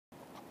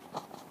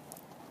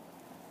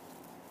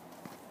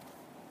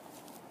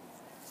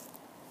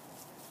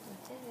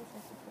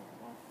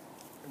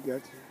I got you.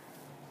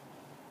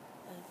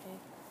 Okay.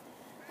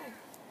 Hi.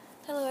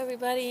 Hello,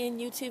 everybody in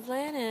YouTube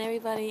land and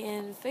everybody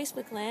in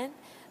Facebook land.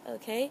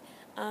 Okay.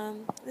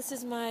 This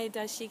is my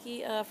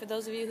dashiki. For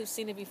those of you who've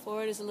seen it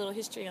before, there's a little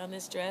history on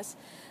this dress.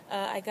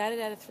 I got it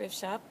at a thrift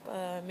shop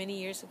many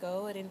years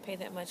ago. I didn't pay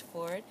that much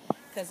for it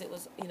because it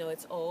was,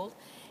 it's old.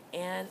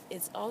 And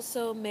it's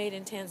also made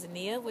in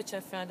Tanzania, which I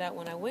found out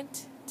when I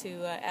went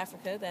to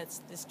Africa.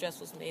 This dress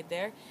was made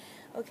there.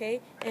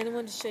 Okay, and I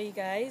wanted to show you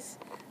guys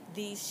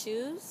these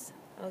shoes.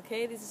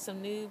 Okay, these are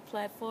some new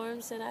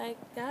platforms that I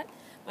got.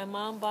 My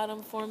mom bought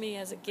them for me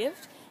as a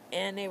gift,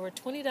 and they were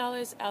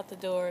 $20 out the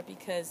door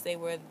because they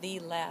were the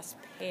last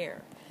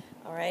pair.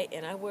 All right,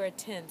 and I wear a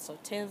 10, so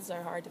 10s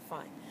are hard to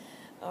find.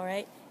 All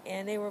right,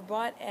 and they were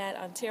bought at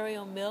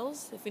Ontario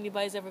Mills. If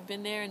anybody's ever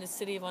been there in the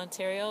city of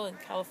Ontario in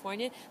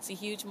California, it's a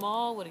huge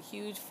mall with a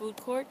huge food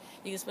court.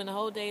 You can spend a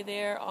whole day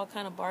there, all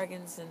kind of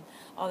bargains and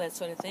all that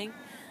sort of thing.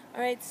 All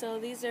right, so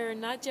these are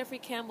not Jeffrey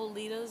Campbell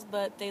Litas,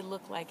 but they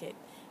look like it,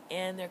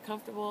 and they're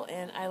comfortable,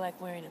 and I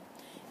like wearing them.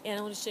 And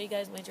I want to show you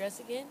guys my dress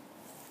again.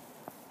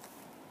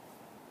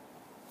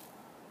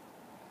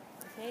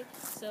 Okay,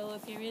 so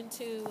if you're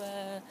into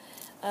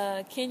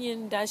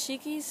Kenyan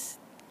dashikis,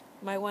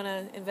 might want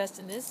to invest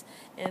in this.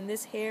 And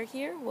this hair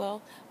here,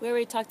 well, we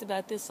already talked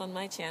about this on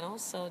my channel,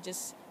 so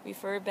just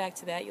refer back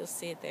to that. You'll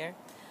see it there.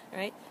 All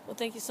right, well,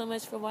 thank you so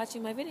much for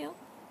watching my video,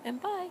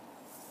 and bye.